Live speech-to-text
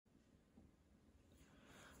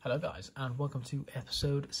Hello guys, and welcome to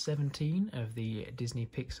episode 17 of the Disney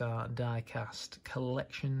Pixar Diecast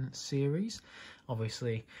collection series.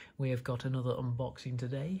 Obviously, we have got another unboxing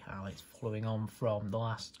today, and it's following on from the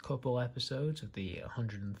last couple episodes of the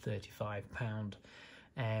 £135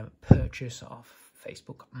 purchase off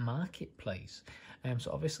Facebook Marketplace. So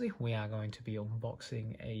obviously, we are going to be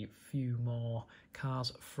unboxing a few more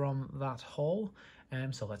cars from that haul.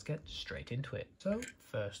 So let's get straight into it. So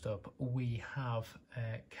first up, we have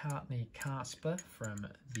Courtney Casper from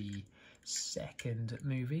the second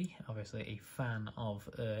movie. Obviously a fan of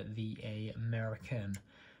the American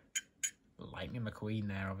Lightning McQueen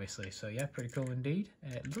there, obviously. So yeah, pretty cool indeed.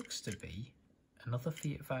 It looks to be another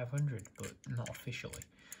Fiat 500, but not officially.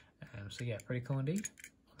 So yeah, pretty cool indeed.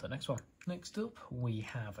 On to the next one. Next up, we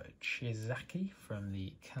have Chizaki from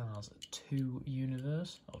the Cars 2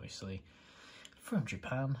 universe. Obviously from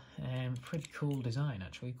Japan. Pretty cool design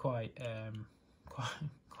actually, quite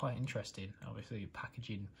interesting. Obviously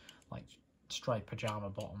packaging like striped pajama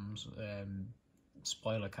bottoms,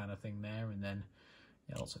 spoiler kind of thing there, and then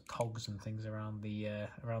yeah, lots of cogs and things around the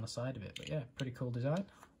side of it. But yeah, pretty cool design.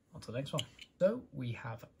 On to the next one. So we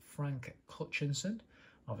have Frank Hutchinson,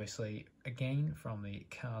 obviously again from the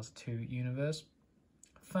Cars 2 universe.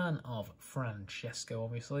 Fan of Francesco,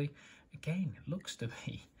 obviously. Again, looks to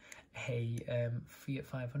be a Fiat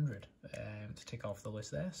 500 to tick off the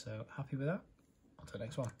list there, so happy with that. On to the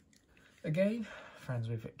next one. Again, friends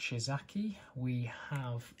with Chizaki, we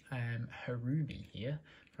have Harubi here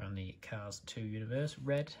from the Cars 2 universe,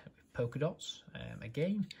 red with polka dots.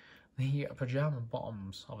 Again, the pajama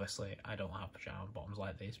bottoms, obviously I don't have pajama bottoms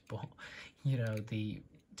like this, but you know, the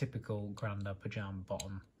typical grandad pajama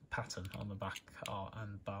bottom pattern on the back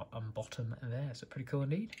and bottom there, so pretty cool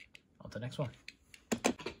indeed. On to the next one.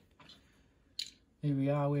 Here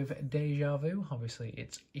we are with Deja Vu. Obviously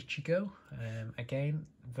it's Ichigo. Again,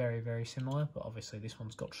 very similar, but obviously this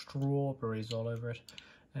one's got strawberries all over it.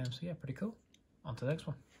 So yeah, pretty cool. On to the next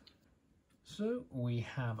one. So we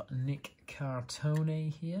have Nick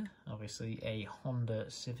Cartone here. Obviously a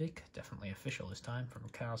Honda Civic, definitely official this time, from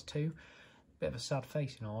Cars 2. Bit of a sad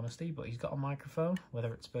face in all honesty, but he's got a microphone.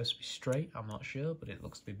 Whether it's supposed to be straight, I'm not sure, but it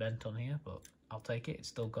looks to be bent on here, but I'll take it, it's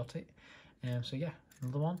still got it. So yeah,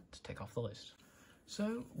 another one to take off the list.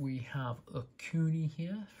 So we have Okuni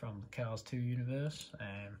here from the Cars 2 universe.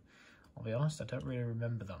 I'll be honest, I don't really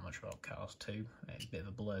remember that much about Cars 2. It's a bit of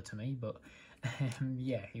a blur to me, but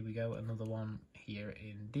yeah, here we go, another one here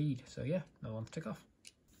indeed. So yeah, another one to tick off.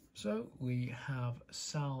 So we have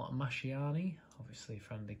Sal Masciani, obviously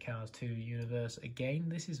from the Cars 2 universe again.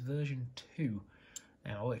 This is version 2.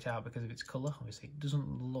 And I worked out because of its colour. Obviously it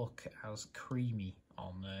doesn't look as creamy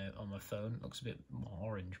on my phone. It looks a bit more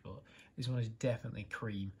orange, but this one is definitely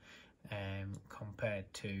cream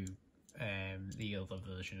compared to the other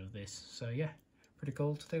version of this. So yeah, pretty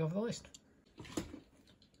cool to take off the list.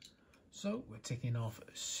 So we're ticking off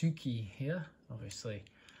Suki here, obviously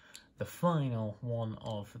the final one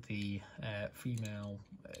of the female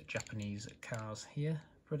Japanese cars here.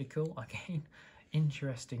 Pretty cool. Again,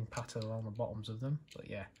 interesting pattern on the bottoms of them, but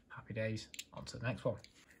yeah, happy days. On to the next one.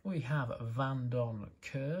 We have Van Don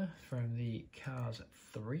Kerr from the Cars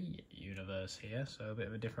 3 universe here, so a bit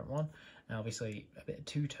of a different one. And obviously a bit of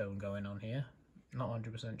two-tone going on here, not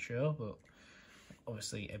 100% sure, but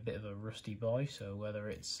obviously a bit of a rusty boy, so whether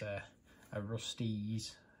it's a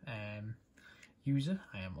Rusty's user,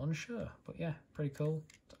 I am unsure, but yeah, pretty cool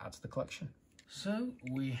to add to the collection. So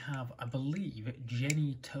we have, I believe,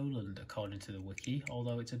 Jenny Toland according to the wiki,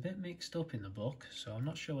 although it's a bit mixed up in the book, so I'm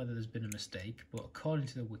not sure whether there's been a mistake, but according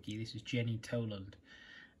to the wiki, this is Jenny Toland.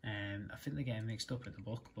 I think they're getting mixed up in the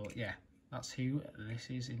book, but yeah, that's who this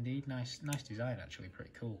is indeed. Nice design actually,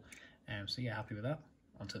 pretty cool. So yeah, happy with that.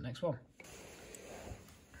 On to the next one.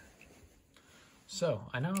 So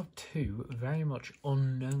I now have two very much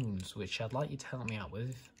unknowns, which I'd like you to help me out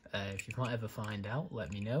with. If you might ever find out,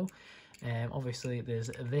 let me know. Obviously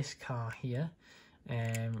there's this car here,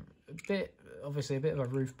 obviously a bit of a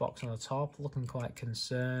roof box on the top, looking quite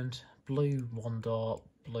concerned, blue one door,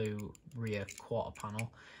 blue rear quarter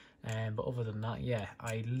panel, but other than that, yeah,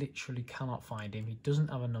 I literally cannot find him. He doesn't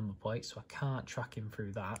have a number plate, so I can't track him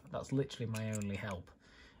through that. That's literally my only help.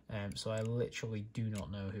 So I literally do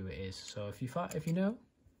not know who it is. So if you know,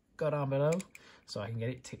 go down below so I can get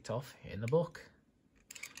it ticked off in the book.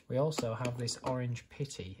 We also have this orange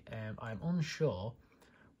Pitty. I'm unsure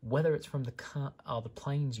whether it's from the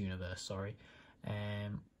Planes universe, sorry.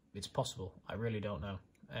 It's possible, I really don't know.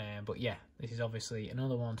 But yeah, this is obviously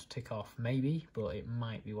another one to tick off, maybe, but it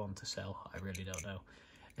might be one to sell, I really don't know.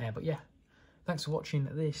 But yeah, thanks for watching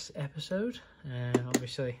this episode.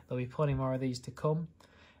 Obviously, there'll be plenty more of these to come.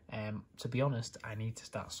 To be honest, I need to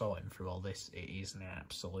start sorting through all this. It is an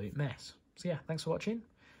absolute mess. So yeah, thanks for watching.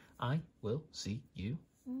 I will see you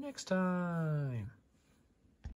next time.